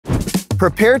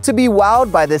Prepare to be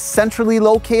wowed by this centrally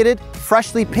located,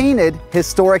 freshly painted,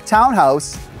 historic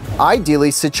townhouse, ideally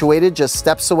situated just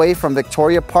steps away from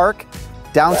Victoria Park,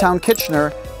 downtown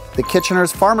Kitchener, the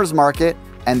Kitchener's Farmers Market,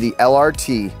 and the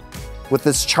LRT. With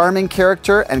this charming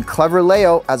character and clever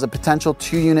layout as a potential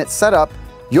 2-unit setup,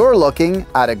 you're looking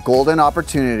at a golden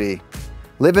opportunity.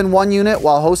 Live in one unit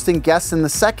while hosting guests in the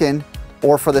second,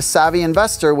 or for the savvy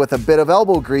investor with a bit of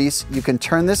elbow grease, you can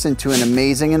turn this into an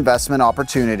amazing investment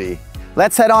opportunity.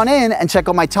 Let's head on in and check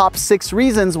out my top 6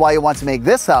 reasons why you want to make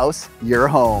this house your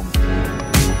home.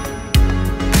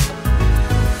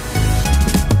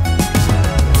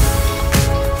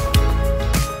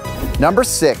 Number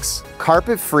 6,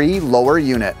 carpet-free lower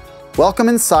unit. Welcome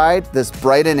inside this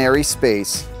bright and airy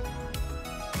space.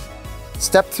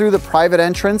 Step through the private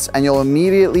entrance and you'll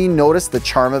immediately notice the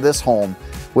charm of this home,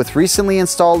 with recently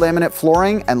installed laminate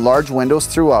flooring and large windows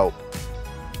throughout.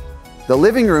 The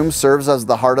living room serves as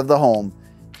the heart of the home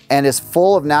and is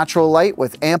full of natural light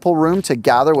with ample room to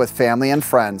gather with family and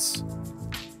friends.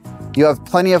 You have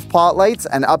plenty of pot lights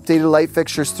and updated light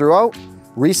fixtures throughout,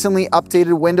 recently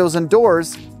updated windows and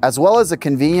doors, as well as a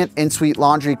convenient in-suite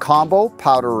laundry combo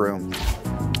powder room.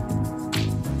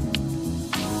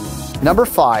 Number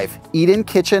 5, eat-in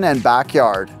kitchen and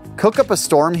backyard. Cook up a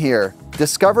storm here.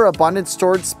 Discover abundant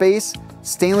storage space,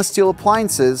 stainless steel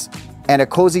appliances, and a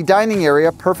cozy dining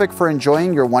area perfect for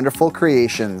enjoying your wonderful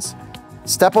creations.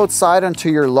 Step outside onto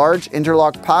your large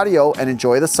interlocked patio and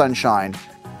enjoy the sunshine.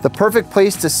 The perfect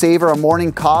place to savor a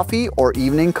morning coffee or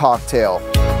evening cocktail.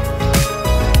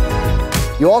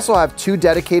 You also have 2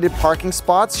 dedicated parking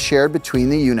spots shared between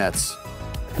the units.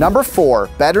 Number 4,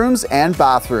 bedrooms and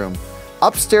bathroom.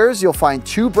 Upstairs, you'll find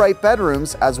 2 bright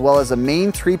bedrooms as well as a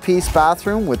main 3-piece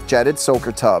bathroom with jetted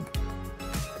soaker tub.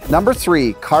 Number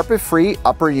 3, carpet-free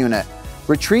upper unit.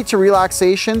 Retreat to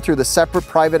relaxation through the separate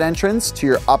private entrance to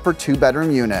your upper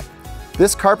 2-bedroom unit.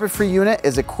 This carpet-free unit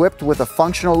is equipped with a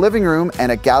functional living room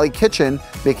and a galley kitchen,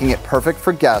 making it perfect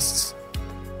for guests.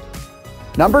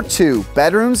 Number 2,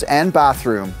 bedrooms and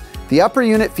bathroom. The upper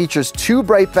unit features 2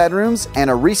 bright bedrooms and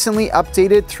a recently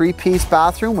updated 3-piece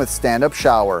bathroom with stand-up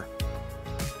shower.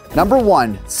 Number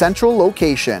 1, central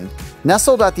location.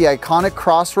 Nestled at the iconic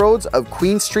crossroads of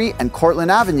Queen Street and Courtland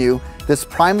Avenue, this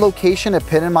prime location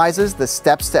epitomizes the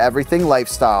steps to everything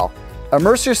lifestyle.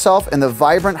 Immerse yourself in the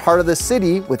vibrant heart of the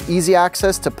city with easy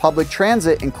access to public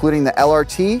transit, including the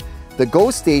LRT, the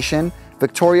GO Station,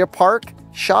 Victoria Park,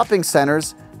 shopping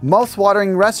centers,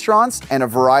 mouth-watering restaurants, and a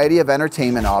variety of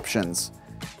entertainment options.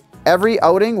 Every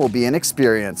outing will be an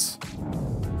experience.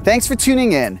 Thanks for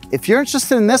tuning in. If you're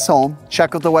interested in this home,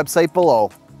 check out the website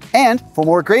below. And for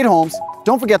more great homes,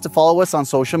 don't forget to follow us on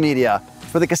social media.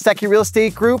 For the Kostecki Real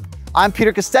Estate Group, I'm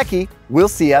Peter Kostecki. We'll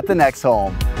see you at the next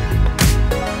home.